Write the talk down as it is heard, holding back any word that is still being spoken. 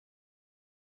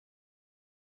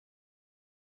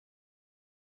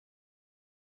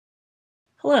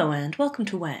Hello and welcome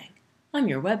to W.A.N.G. I'm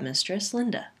your webmistress,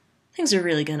 Linda. Things are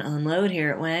really gonna unload here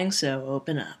at W.A.N.G, so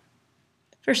open up.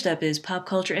 First up is pop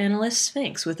culture analyst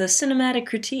Sphinx with a cinematic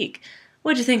critique.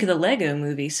 What'd you think of the Lego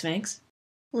movie, Sphinx?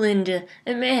 Linda,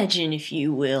 imagine, if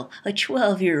you will, a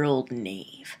 12-year-old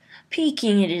knave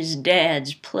peeking at his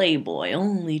dad's Playboy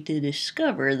only to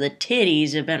discover the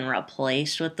titties have been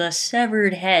replaced with the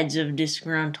severed heads of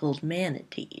disgruntled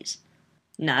manatees.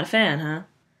 Not a fan, huh?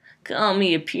 Call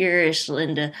me a purist,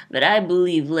 Linda, but I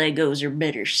believe Legos are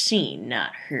better seen,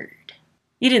 not heard.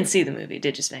 You didn't see the movie,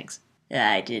 did you, Sphinx?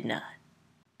 I did not.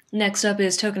 Next up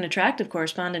is Token Attractive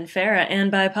correspondent Farah,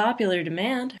 and by popular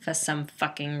demand, for some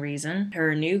fucking reason,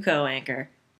 her new co-anchor.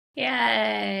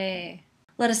 Yay!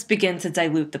 Let us begin to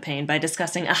dilute the pain by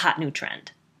discussing a hot new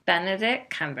trend.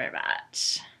 Benedict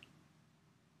Cumberbatch.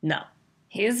 No.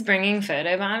 He's bringing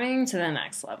photobombing to the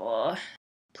next level.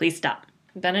 Please stop.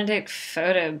 Benedict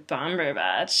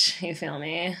Photo-Bomberbatch, you feel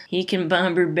me? He can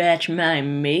bomberbatch my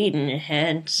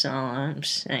maidenhead, that's all I'm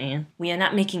saying. We are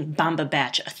not making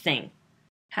bomberbatch a thing.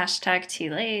 Hashtag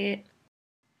too late.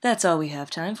 That's all we have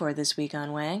time for this week on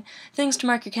W.A.N.G. Things to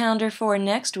mark your calendar for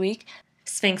next week.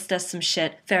 Sphinx does some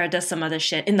shit, Farah does some other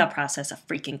shit, in the process of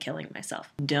freaking killing myself.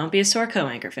 Don't be a sore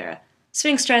co-anchor, Farah.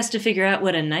 Sphinx tries to figure out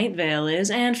what a night veil is,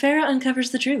 and Farah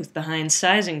uncovers the truth behind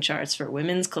sizing charts for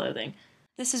women's clothing.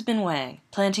 This has been W.A.N.G,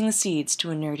 planting the seeds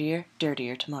to a nerdier,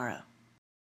 dirtier tomorrow.